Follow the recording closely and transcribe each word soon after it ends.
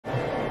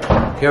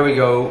here we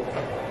go.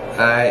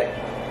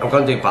 I'm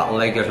going to do Battle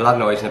League. There's a lot of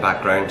noise in the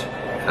background,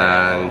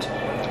 and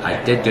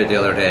I did do it the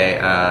other day,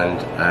 and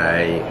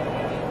I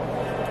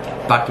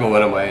backed my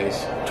winning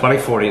ways.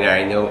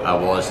 2049 though, I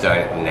was down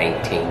at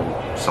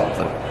 19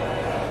 something.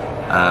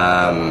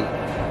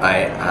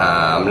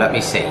 Let me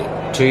see.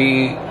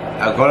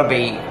 I'm going to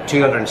be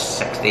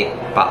 260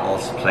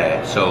 battles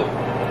played. So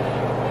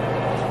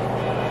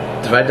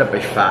divided by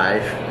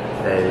 5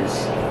 is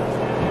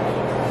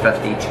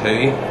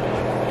 52.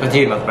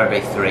 52 multiplied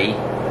by 3.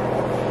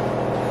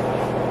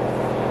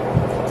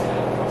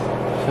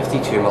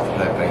 52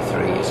 multiplied by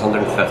 3 is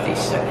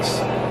 156.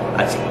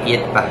 That's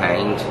 8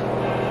 behind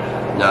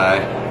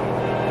now.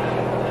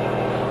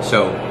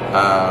 So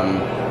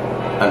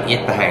I'm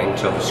 8 behind,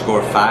 so if I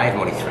score 5, I'm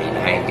only 3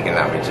 behind to get an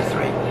average of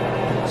 3.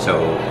 So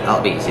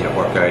that'll be easy to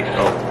work out.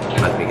 Oh,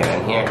 let me get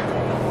in here.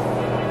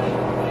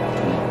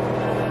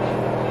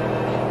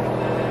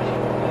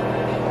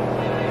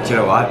 Do you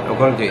know what? I'm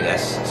going to do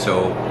this,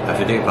 so if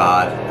I do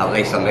bad, at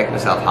least I'll make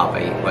myself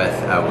happy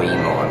with a wee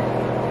mon.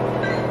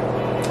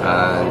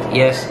 And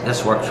yes,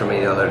 this worked for me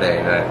the other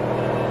day now.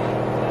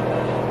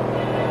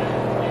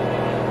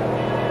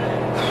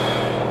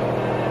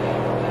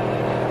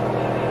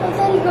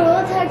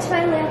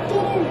 Finally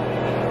updated.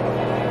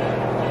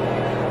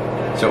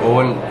 So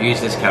Owen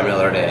used this camera the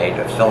other day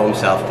to film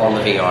himself on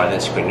the VR, then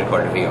screen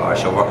record the VR.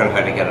 So working on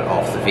how to get it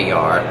off the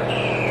VR.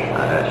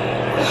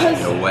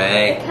 No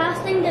way. The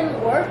casting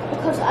didn't work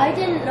because I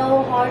didn't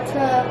know how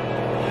to.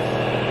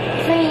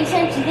 Can you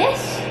send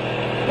this?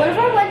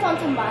 Whenever I went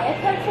onto my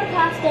account for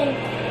casting,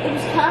 it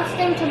was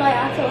casting to my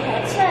actual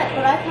headset,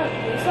 but I can't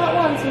use that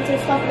one since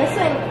it's not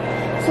missing.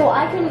 So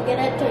I couldn't get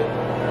it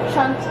to.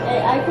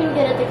 I couldn't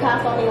get it to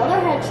cast on the other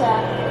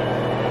headset.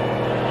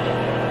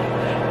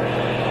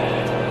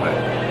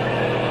 Right.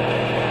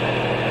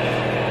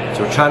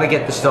 So we're trying to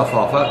get the stuff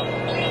off it.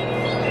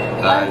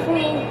 And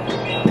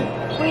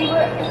we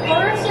were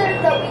first said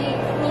that we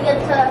needed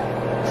to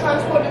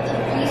transport it to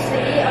the PC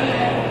and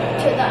then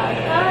to the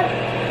iPad.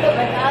 But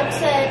my dad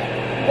said,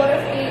 what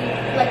if we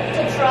like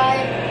to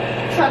try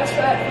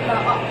transfer it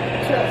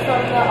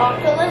from the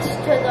Oculus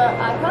to the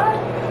iPad?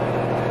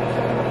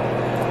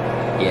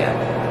 Yeah.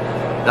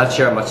 Not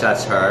sure how much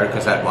that's heard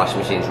because that washing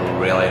machine's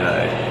really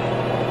loud.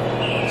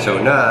 So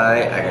now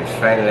I can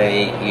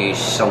finally use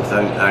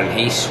something, and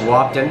he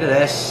swapped into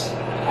this,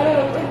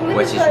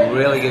 which is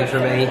really good for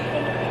me.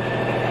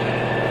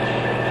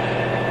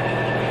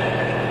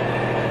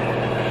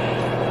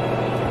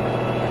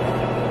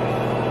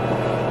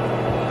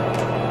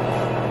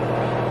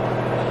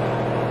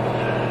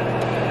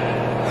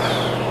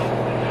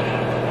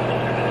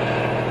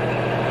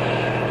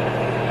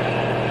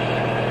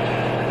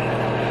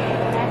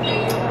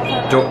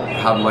 Don't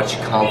have much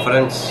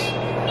confidence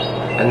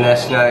in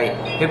this now.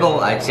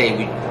 People, I'd say,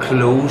 would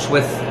close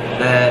with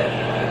the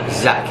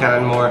Zap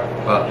Cannon more,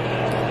 but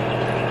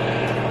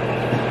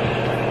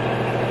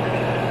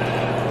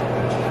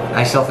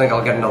I still think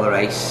I'll get another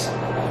ice.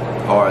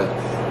 Or,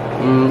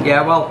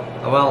 yeah, well,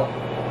 I will.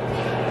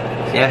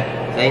 Yeah,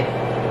 see?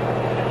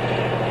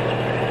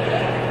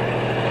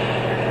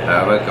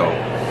 There we go.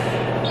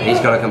 He's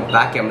gonna come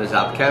back in with the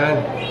Zap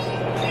Cannon.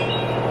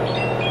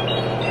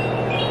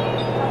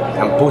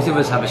 And both of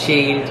us have a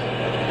shield.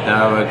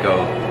 There we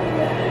go.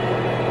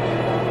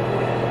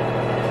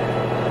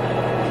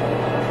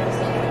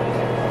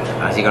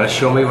 Is he going to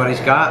show me what he's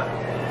got?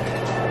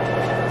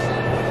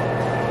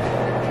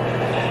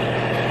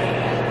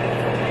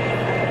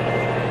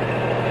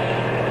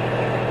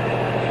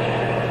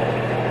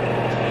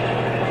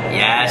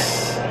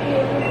 Yes.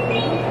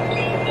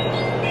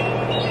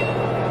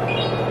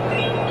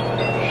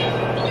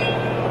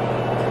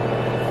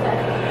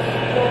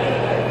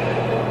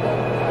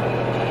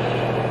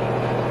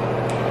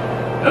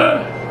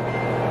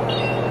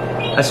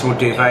 This won't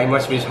do very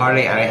much, means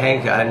hardly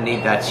anything. I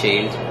need that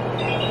shield.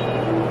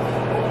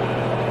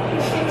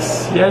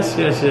 Yes.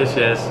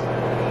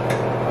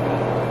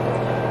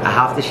 I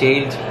have the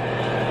shield.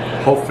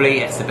 Hopefully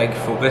it's the big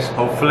focus.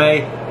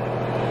 Hopefully.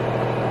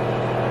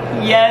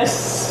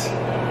 Yes.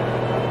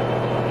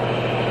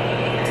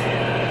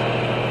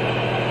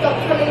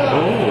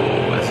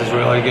 Oh, this is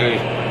really good.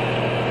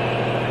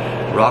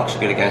 Rock's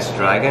good against the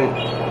dragon.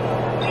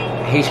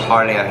 He's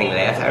hardly anything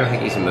left. I don't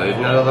think he's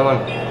moving another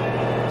one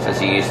since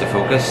he used the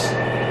focus.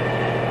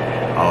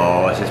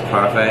 Oh, this is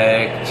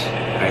perfect.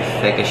 I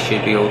think it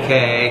should be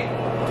okay.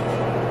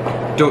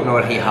 Don't know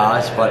what he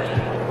has, but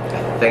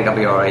I think I'll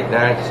be alright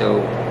now.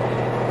 So,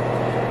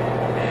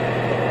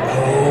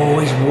 oh,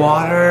 he's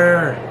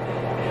water.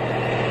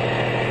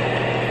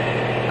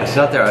 That's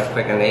not the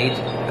earthquake I need.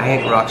 I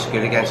think Rock's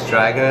good against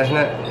dragon, isn't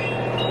it?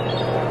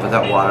 But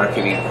that water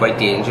could be quite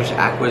dangerous.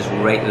 Aqua's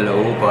right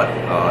low, but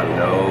oh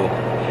no.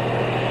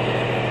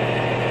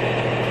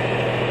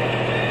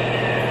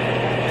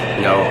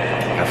 No,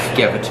 I've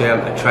given it to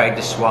him. I tried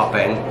to swap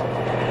in.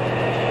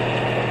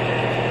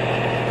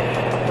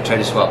 To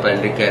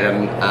get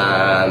him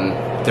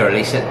to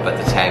release it, but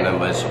the timing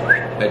was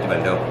out the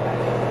window.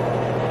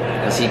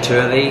 I see 2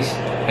 of these.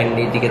 I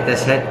need to get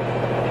this hit.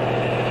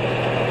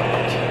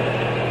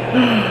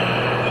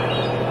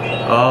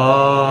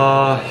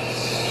 Oh,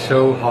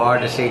 so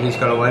hard to see who's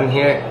going to win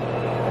here.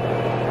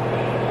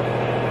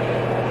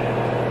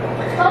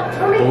 Stop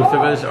turning Both of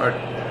off. us are.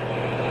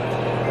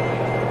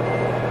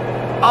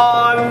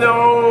 Oh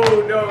no,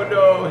 no,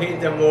 no! He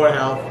had more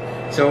health.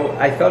 So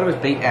I thought it was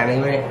beat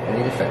anyway. I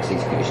need to fix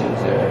these cushions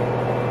there.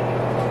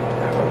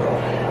 I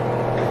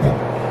don't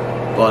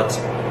know. But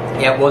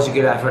yeah, it was a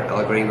good effort.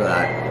 I'll agree with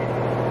that.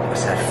 I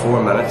said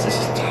 4 minutes. This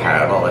is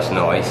terrible. This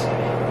noise.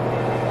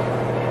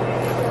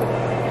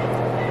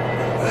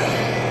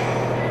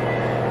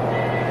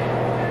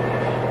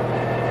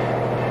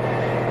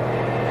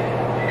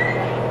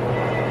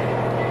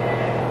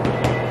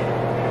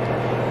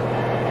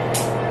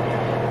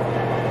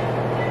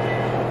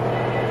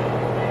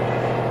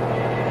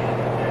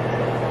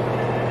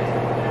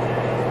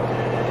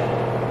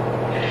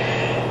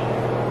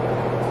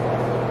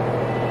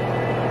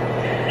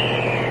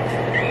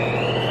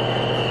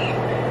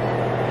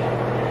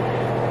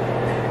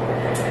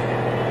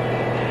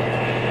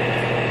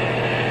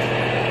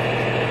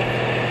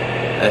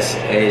 This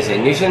is a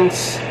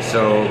nuisance,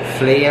 so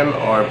flame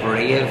or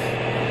brave.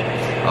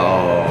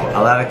 Oh,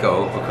 I'll let it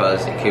go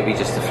because it could be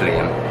just a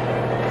flame.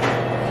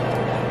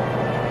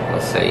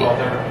 Let's see.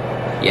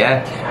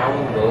 Yeah. Cow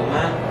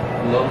Lowman?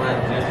 Lowman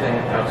doing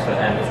outside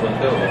Emma's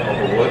window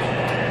over wood.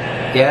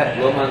 Yeah.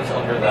 Lowman's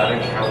under that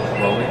and Cow's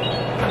roaming. I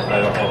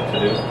don't know what to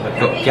do.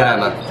 Go, get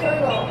Emma. Turn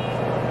it off.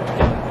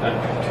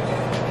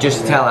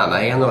 Just tell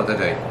Emma, he'll know what to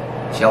do.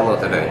 She'll know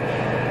what to do.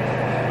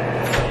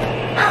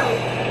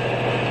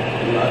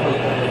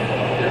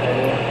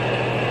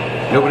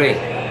 Nobody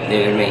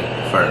needed me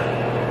for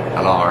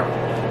an hour.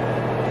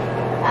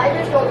 I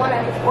just don't want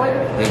any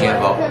spoilers. They give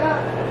up.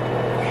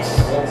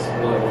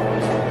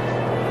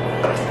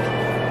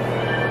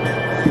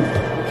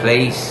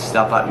 Please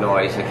stop that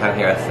noise, I can't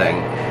hear a thing.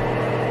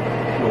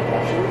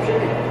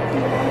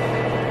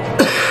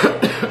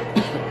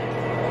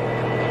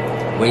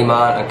 Wee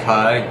man and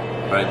cow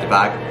are at the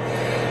back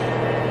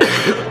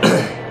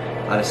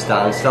at a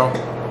standstill.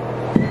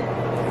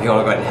 If you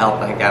want to go out and help,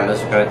 I think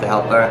Emma's going to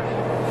help there.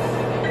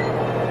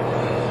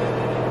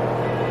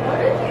 How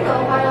did you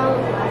know how long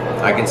it was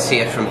left? I can see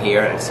it from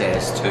here and it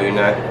says 2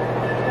 now.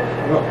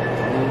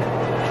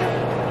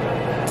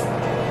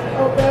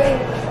 Oh, there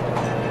it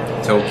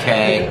It's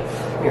okay.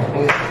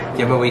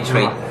 Give him a wee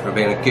treat for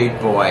being a good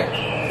boy.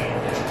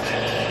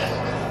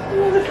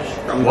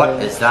 What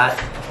is that?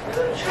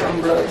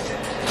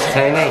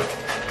 Tiny.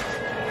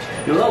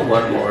 You know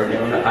one more, you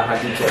know, I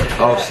had you play.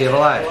 Oh,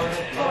 Sableye.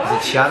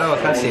 Is it Shadow? I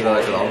can't see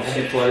without gloves.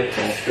 You play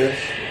Monsters.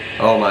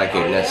 Oh my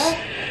goodness.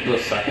 The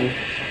second.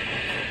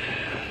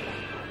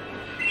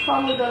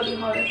 Probably gonna be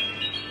harder.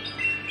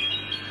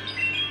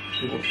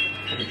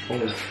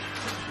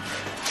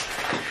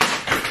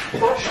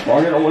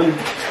 Strong it on.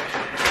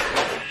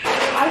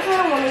 I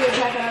kind of wanted to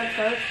check it out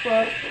first,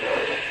 but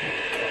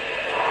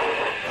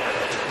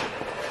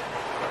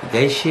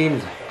Day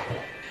shield.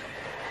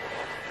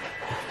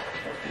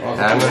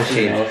 Diamond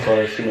shield. So I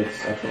assume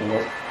it's actually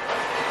not.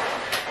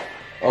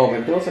 Oh,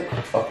 maybe there was an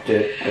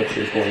update which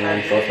is going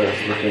on, so I thought it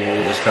was looking I'm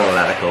at just gonna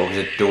let it go because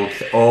it don't.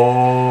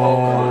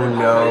 Oh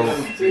no.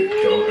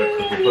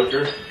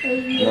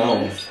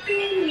 No.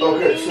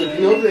 Okay, so you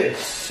know this.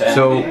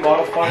 So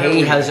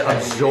he has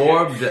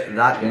absorbed that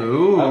I've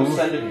move.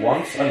 sent it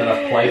once and then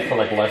I've played for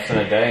like less than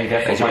a day and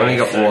guess And you've only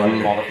got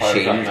one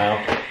shield. now.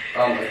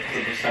 The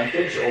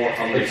percentage or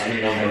how many It's the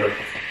number.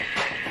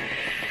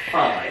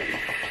 5?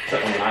 It's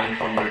like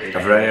 900.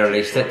 I've already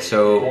released it,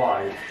 so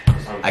Why?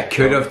 I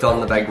could have done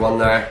the big one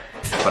there,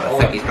 but I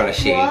think he's gonna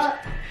shield.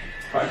 what?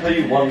 I'll tell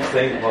you one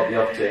thing about the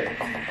update.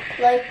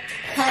 Like,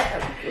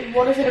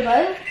 what is it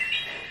about?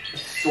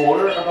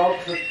 Sort of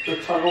about the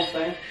tunnel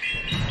thing.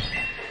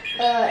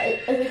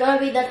 Is it gonna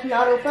be that's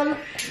not open?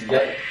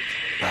 Yep.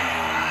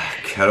 Ah,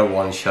 could have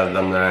one-shot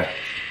them there.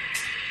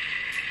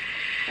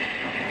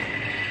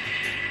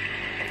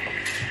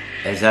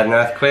 Is that an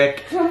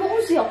earthquake? So what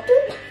was the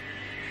update?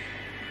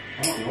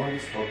 I don't know,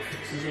 this bug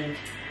fixes it.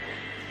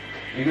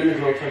 You gonna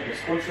go take this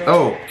contract?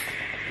 Oh,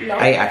 No.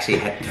 I actually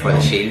hit for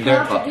the shield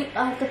there, but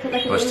I have to put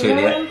like a it was too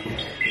window late. on.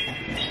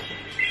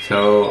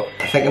 So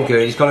I think I'm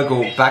good. He's gonna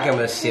go back in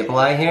with a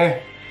Sableye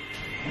here.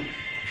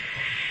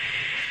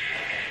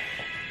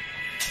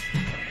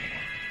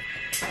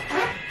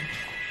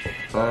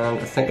 And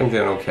I think I'm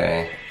doing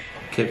okay.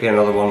 Could be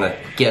another one that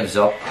gives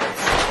up.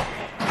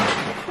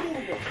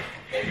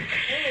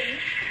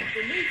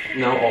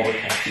 Now all the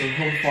captions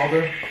home,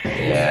 Father.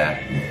 Yeah.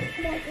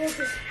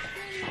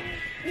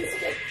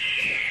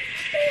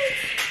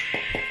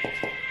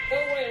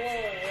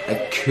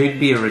 It could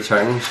be a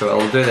return, so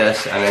I'll do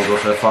this and then go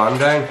for the farm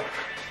down.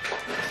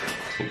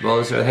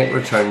 Well, so I think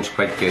return's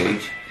quite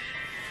good.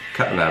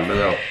 Can't remember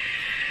though.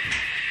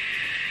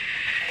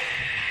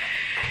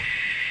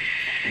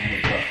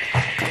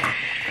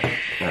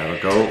 There we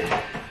go.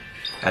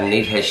 I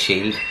need his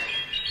shield.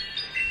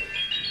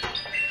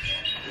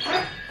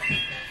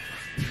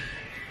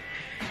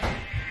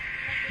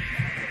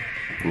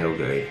 No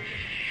good.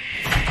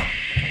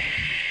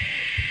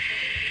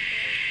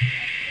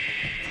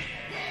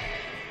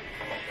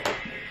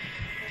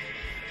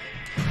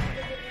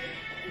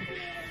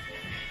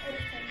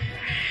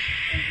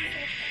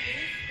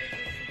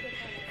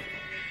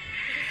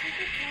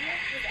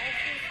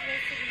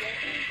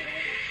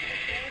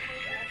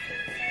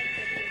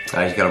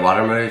 Now he's got a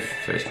water move,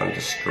 so he's going to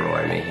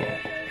destroy me here.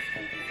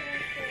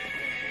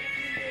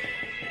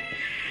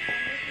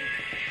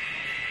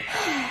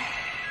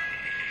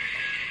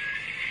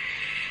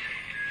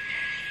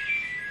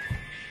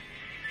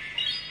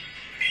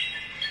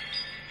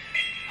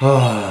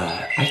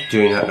 Oh, I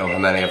do not know how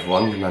many I've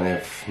won, how many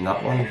I've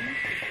not won.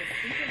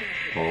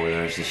 Oh,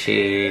 there's the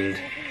shield.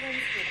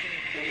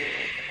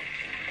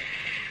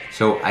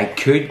 So I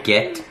could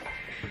get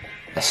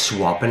a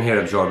swap in here,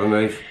 absorb a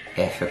move,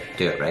 if I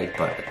do it right,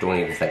 but I don't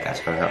even think that's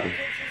going to happen.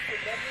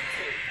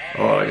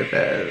 Oh, look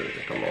at this,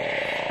 come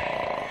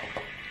on.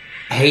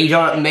 Hate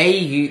on me,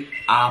 you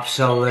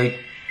absolute...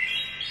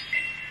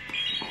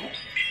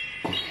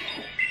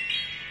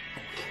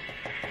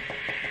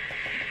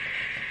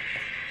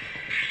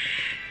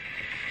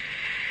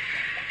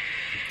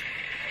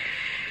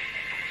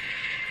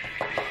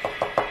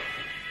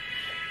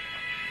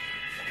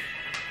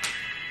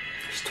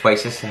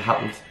 Twice this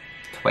happened.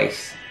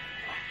 Twice.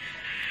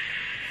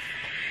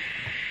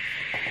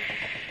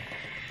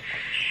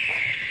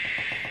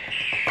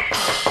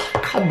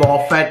 Come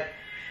off it.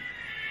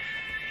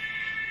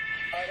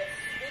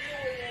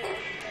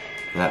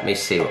 Let me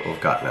see what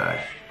we've got now.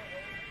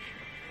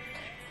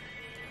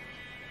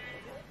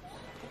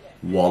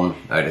 1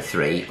 out of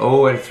 3.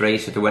 Oh, out of 3,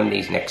 so to win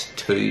these next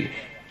 2.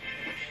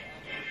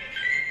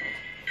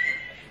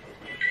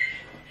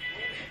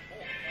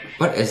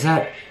 What is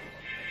that?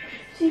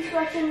 He's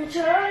scratching the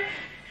chair.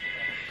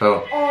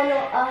 Oh. Oh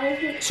no, I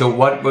think So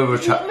what we were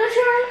eating trying... the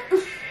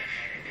chair.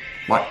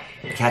 What?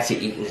 The cat's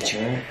eating the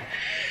chair?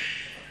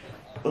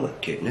 Oh my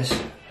goodness.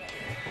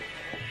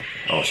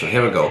 Oh, so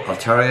here we go.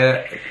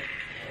 Altaria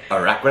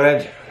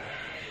Arachnid.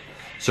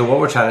 So what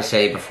we're trying to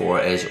say before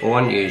is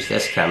Owen used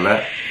this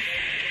camera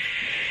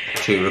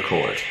to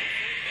record.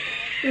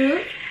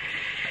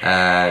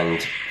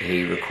 And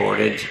he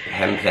recorded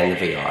him playing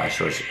the VR.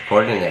 So it's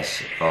recording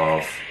this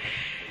of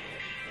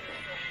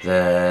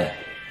the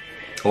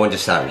Owen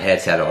just sat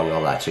headset on and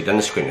all that, so he done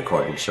the screen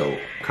recording. So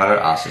Connor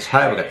asked us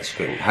how to get the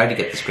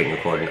screen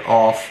recording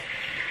off.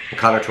 And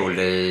Connor told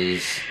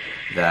us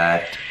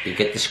that you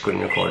get the screen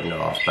recording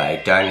off by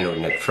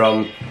downloading it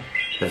from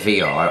the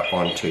VR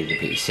onto the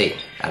PC,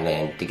 and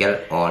then to get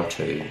it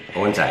onto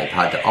Owen's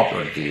iPad to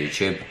upload it to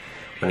YouTube,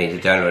 we need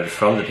to download it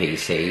from the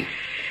PC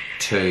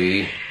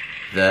to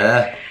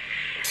the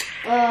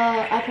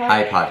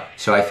iPad.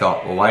 So I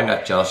thought, well, why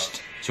not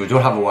just, so we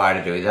don't have a wire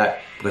to do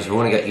that, because we've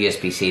only got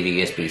USB-C to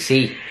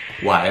USB-C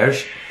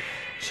wires.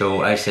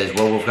 So I says,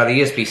 well, we've got a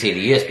USB-C to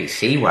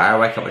USB-C wire,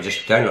 why can't we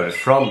just download it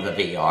from the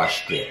VR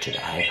straight to the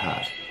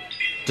iPad?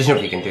 Doesn't know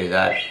if you can do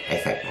that. I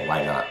think, well,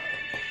 why not?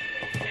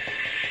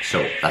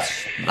 So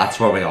that's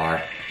where we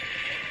are.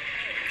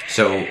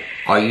 So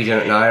are you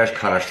doing it now, or is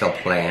Connor still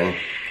playing?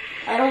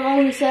 I don't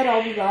know, he said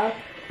I'll be back.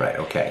 Right,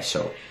 okay,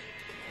 so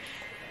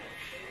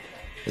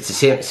it's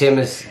the same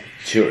as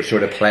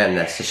sort of playing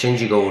this. As soon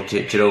as you go to,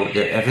 you know,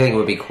 everything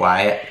will be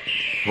quiet,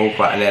 whole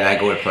quiet, and then I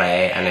go to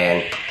play, and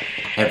then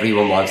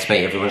everyone wants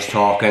me, everyone's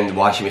talking, the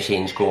washing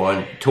machine's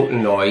going, total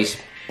noise.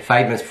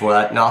 5 minutes before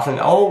that, nothing.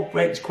 Oh,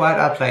 right, it's quiet,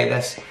 I'll play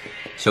this.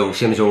 So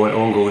same as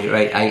Owen goes,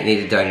 right, I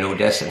need to download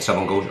this, and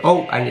someone goes,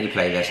 oh, I need to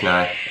play this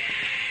now.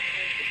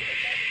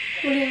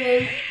 What do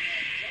you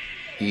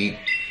mean?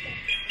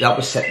 That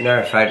was sitting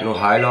there for I don't know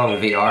how long in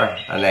VR,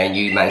 and then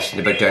you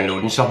mentioned about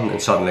downloading something,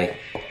 and suddenly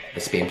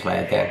it's being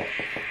played then.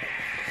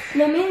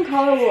 No, me and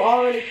Connor were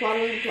already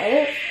planning to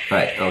play it.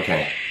 Right,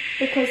 okay.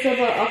 Because of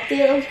an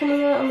update that was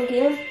coming out on the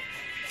game.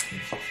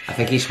 I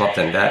think he swapped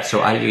in that, so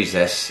I'll use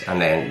this, and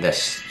then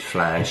this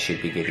flange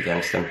should be good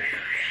against him.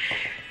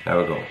 There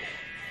we go.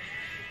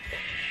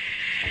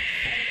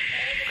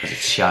 Because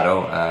it's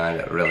shadow,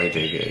 and it really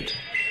do good.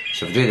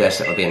 So if we do this,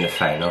 it'll be in the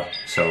final.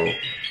 So,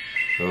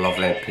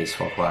 lovely and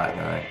peaceful quiet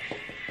now.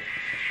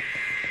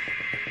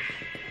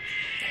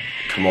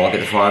 Come on,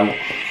 get the farm.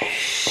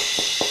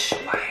 Shh.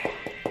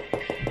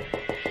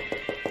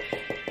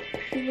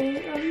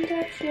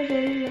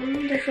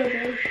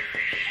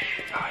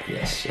 Oh,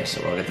 yes, I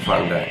will get the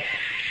farm down.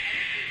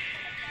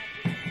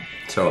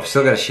 So I've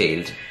still got a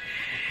shield.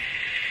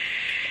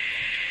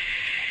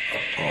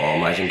 Oh,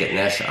 imagine getting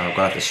this. I'm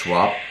gonna have to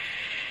swap.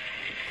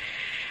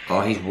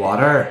 Oh, he's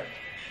water.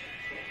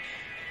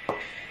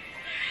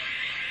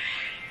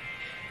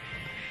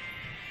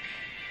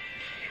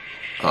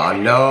 Oh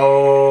no!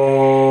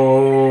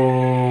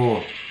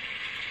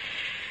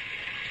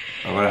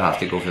 I'm gonna have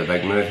to go for the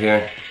big move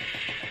here.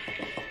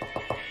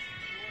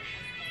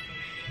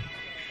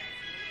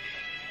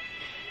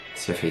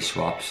 See if he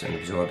swaps and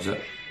absorbs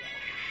it.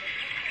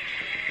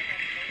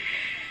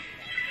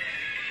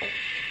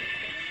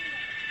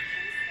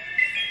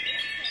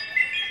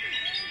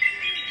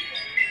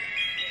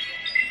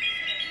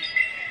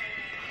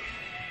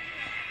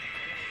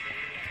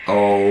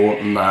 Oh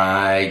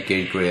my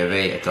good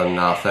gravy, it done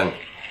nothing.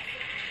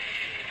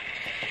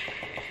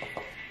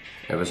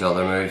 It was the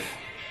other move.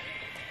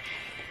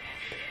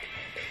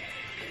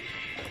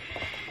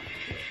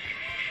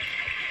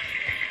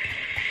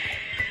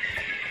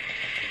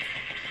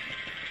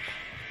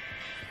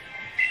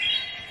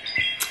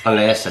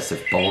 Unless it's the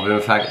bubble boom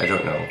effect, I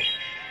don't know.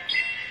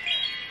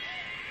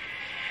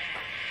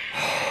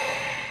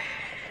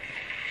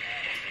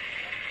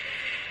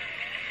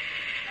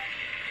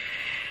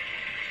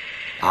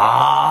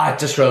 Ah, I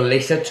just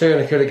released it too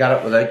and I could have got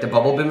it without the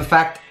bubble boom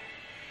effect.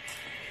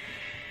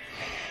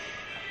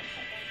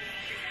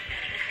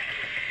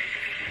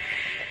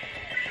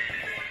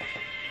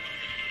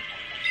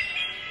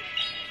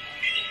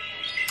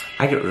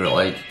 I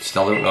really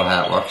still don't know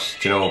how it works.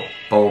 Do you know,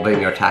 bubble boom,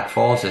 your attack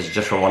falls, is it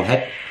just for one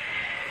hit?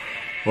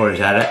 Or is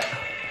that it?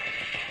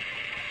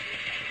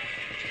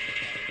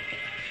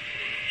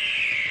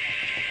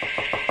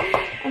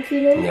 I'm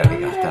feeling Nearly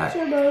got that.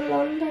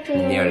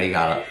 untouchable. Nearly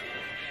got it.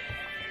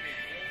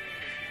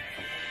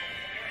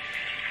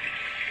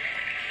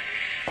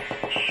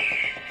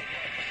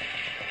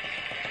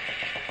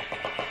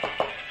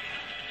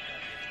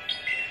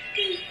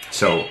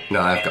 So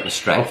now I've got my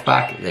strength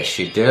back. This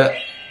should do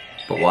it.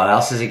 But what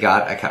else has he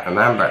got? I can't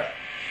remember.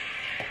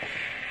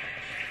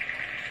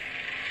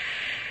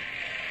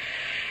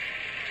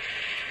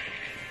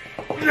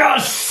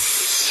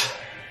 Yes!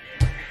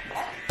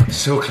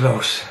 So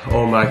close.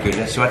 Oh my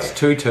goodness. So that's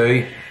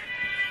 2-2.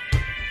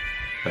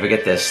 If I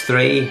get this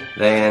 3,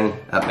 then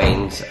that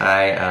means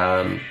I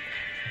am...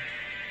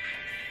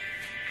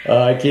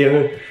 I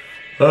came...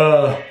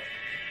 it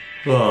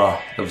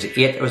was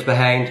 8 I was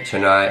behind, so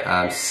now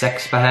I'm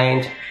 6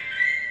 behind.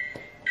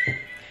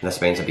 This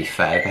means I'll be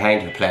 5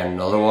 behind. If I play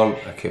another one,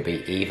 I could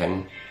be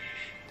even.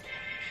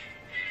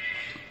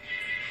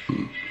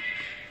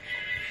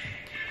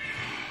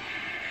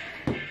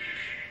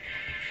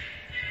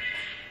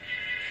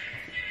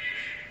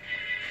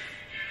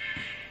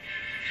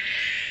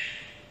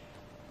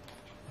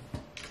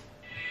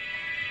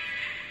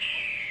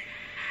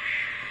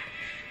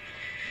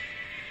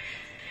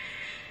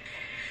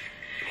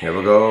 Here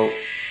we go.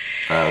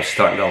 I'm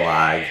starting to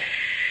lag.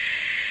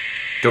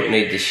 Don't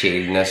need the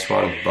shield in this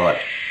one, but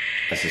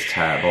this is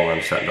terrible.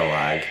 I'm starting to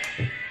lag.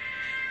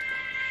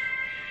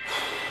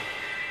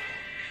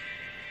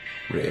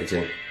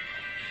 Raging.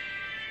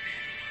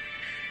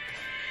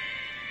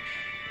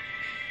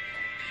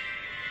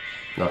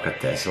 Look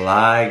at this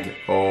lag.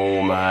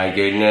 Oh my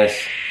goodness.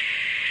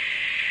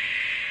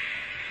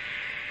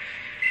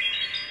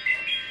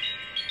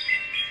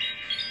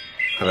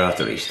 I'm gonna have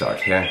to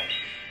restart here.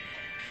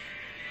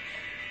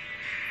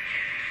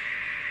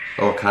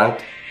 Oh, I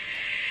can't.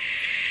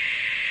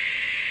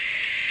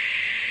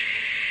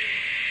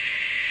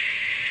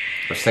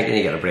 I was thinking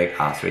you get a break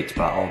after each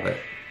battle, but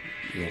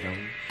you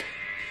don't.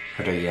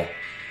 Or do you?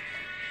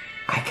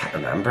 I can't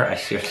remember. I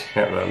seriously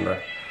can't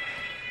remember.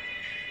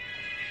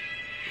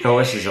 No,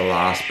 this is the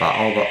last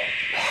battle, but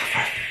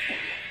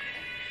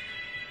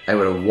I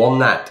would have won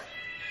that.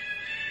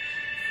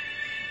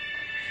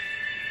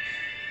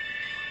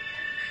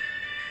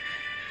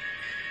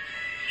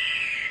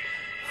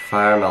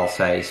 Fire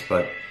Malphite,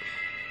 but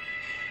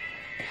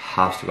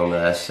have to go with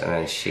this and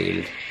then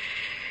shield.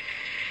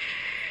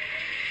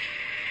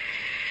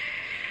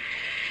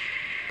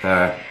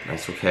 There,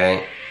 that's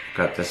okay.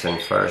 Got this in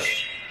first.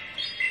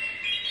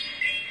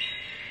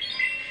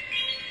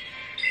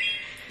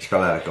 He's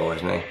gonna let it go,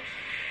 isn't he?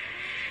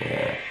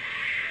 Yeah.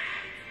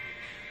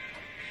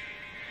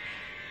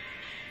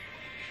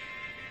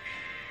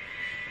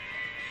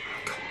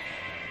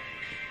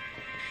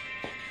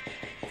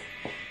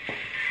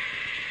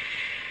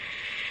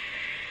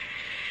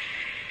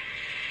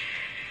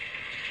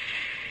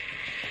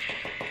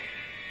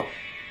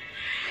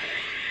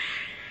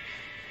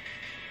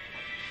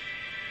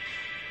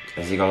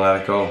 Is he gonna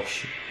let it go?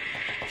 Shit.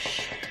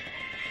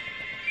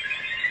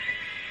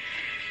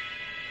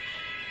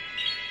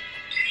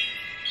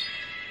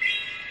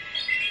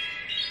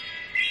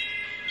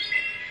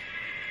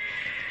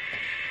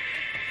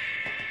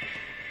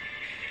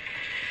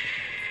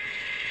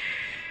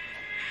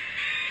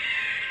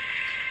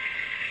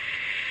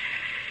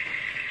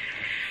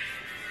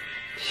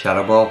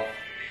 Shadow Ball.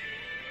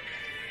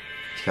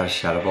 He's got a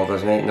Shadow Ball,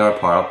 doesn't he? Another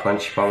Power Up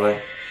Punch, probably.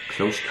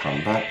 Close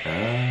combat.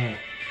 Ah.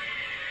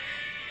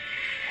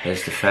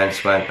 His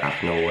defense went up,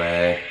 no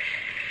way.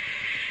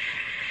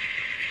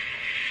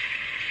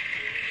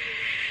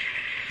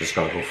 Just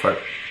gonna go for it.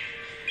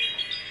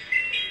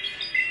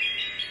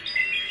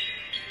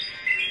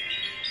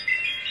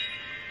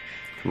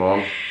 Come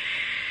on.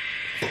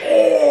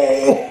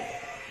 Oh!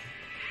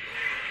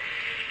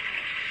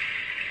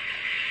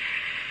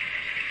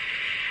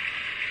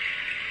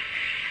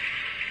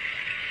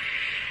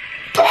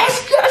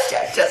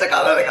 Yes, I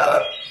got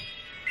it.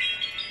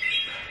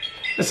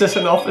 Is this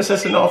enough? Is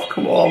this enough?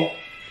 Come on.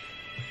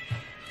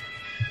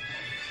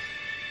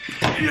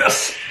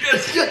 Yes!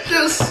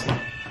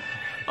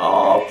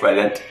 Oh,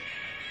 brilliant.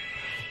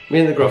 Me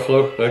and the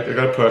Gruffalo. Like, I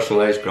got a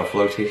personalised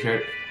Gruffalo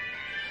t-shirt.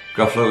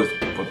 Gruffalo is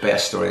the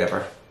best story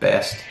ever.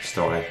 Best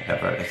story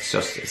ever.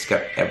 It's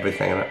got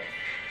everything in it.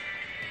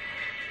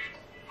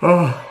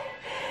 Oh.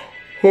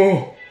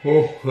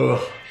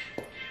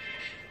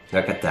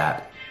 Look at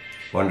that.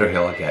 Wonder who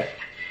I'll get.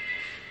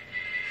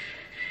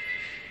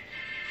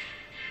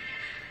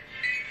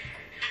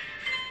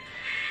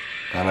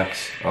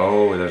 Panics.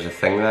 Oh, there's a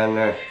thing down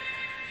there.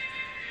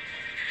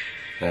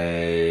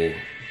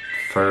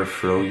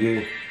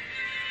 Furfroyu.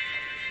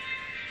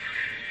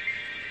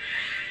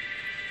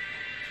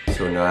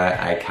 So now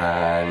I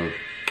can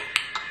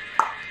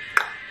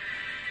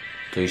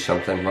do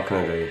something. What can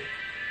I do?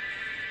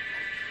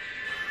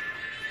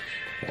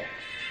 Okay.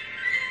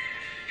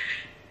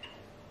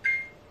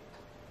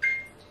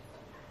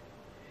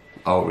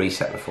 I'll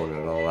reset my phone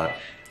and all that.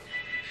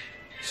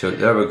 So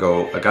there we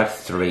go. I got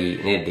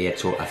 3, needed 8,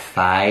 so a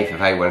 5.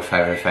 If I win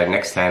 5 out of 5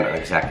 next time, I'm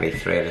exactly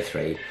 3 out of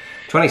 3.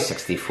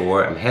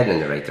 2064. I'm heading in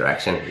the right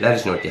direction. Let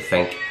us know what you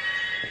think.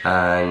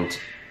 And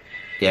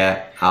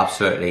yeah,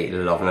 absolutely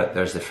loving it.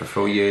 There's the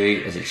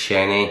Furfroyu. Is it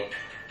shiny?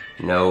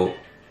 No.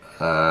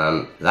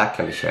 That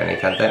can be shiny,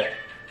 can't it?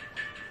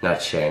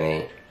 Not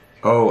shiny.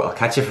 Oh, I'll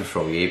catch a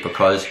Furfroyu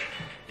because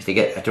if they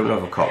get, I don't know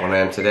if I've caught one of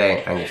them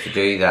today, and you have to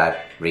do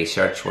that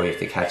research where you have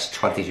to catch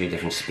 22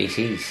 different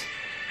species.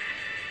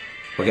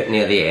 We're getting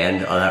near the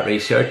end of that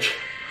research.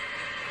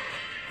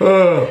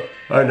 Oh,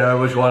 I know,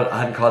 was one, I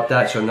hadn't caught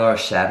that, so another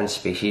 7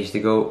 species to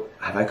go.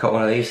 Have I caught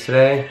one of these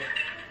today?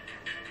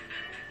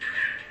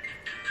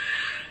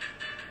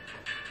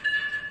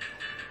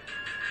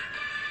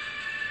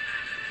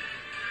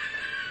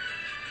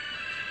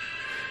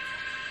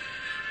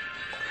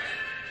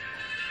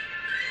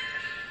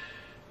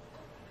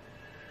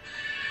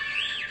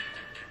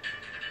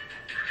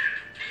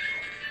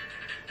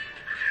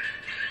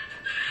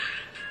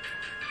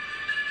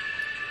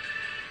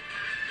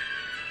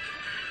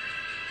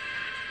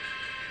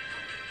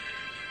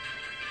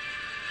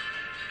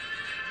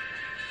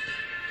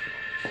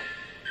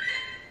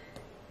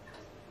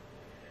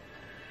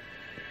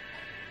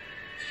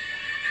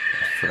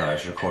 I forgot I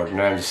was recording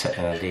now, I'm just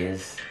sitting in a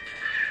daze.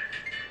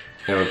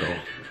 Here we go.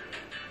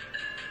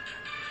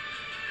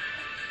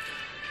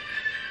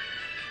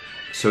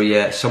 So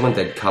yeah, someone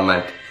did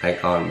comment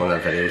like on one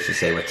of the videos to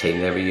say what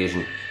team they were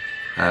using,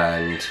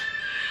 and it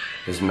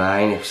was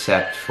mine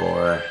except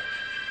for,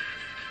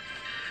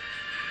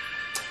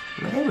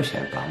 well, they were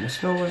saying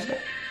Abomasnow, was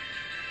it?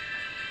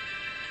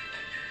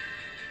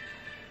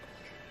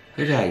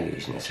 Who did I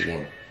use in this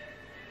again?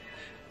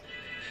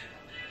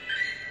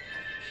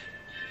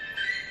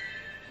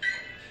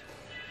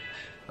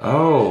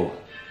 Oh,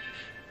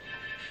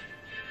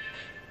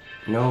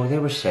 no, they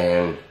were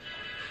saying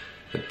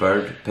the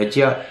bird,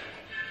 Pidgeot,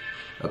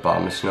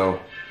 Abomasnow,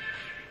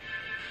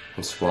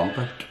 and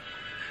Swampert.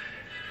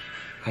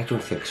 I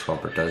don't think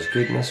Swampert does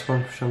good in this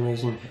one for some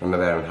reason, or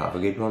maybe I don't have a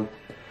good one.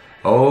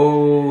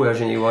 Oh,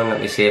 there's a new one. Let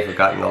me see if I've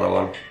got another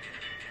one.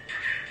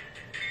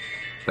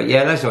 But yeah,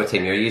 let us know what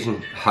team you're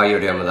using, how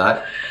you're doing with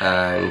that,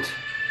 and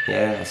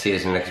yeah, I'll see you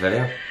in the next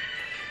video.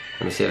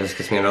 Let me see if this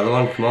gets me another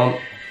one. Come on.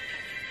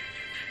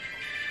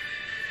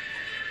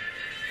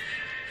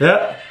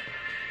 Yeah.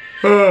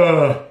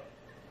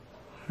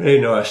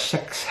 A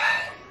 6.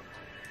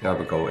 There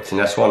we go. It's in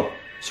this one.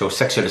 So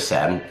 6 out of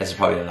 7. This is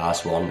probably the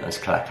last one. It's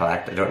collect. I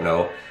don't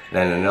know. And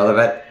then another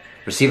bit.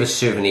 Receive a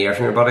souvenir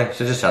from your buddy.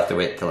 So just have to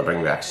wait till I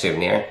bring back a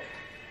souvenir.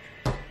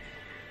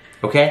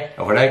 Okay.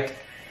 Over and out.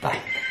 Bye.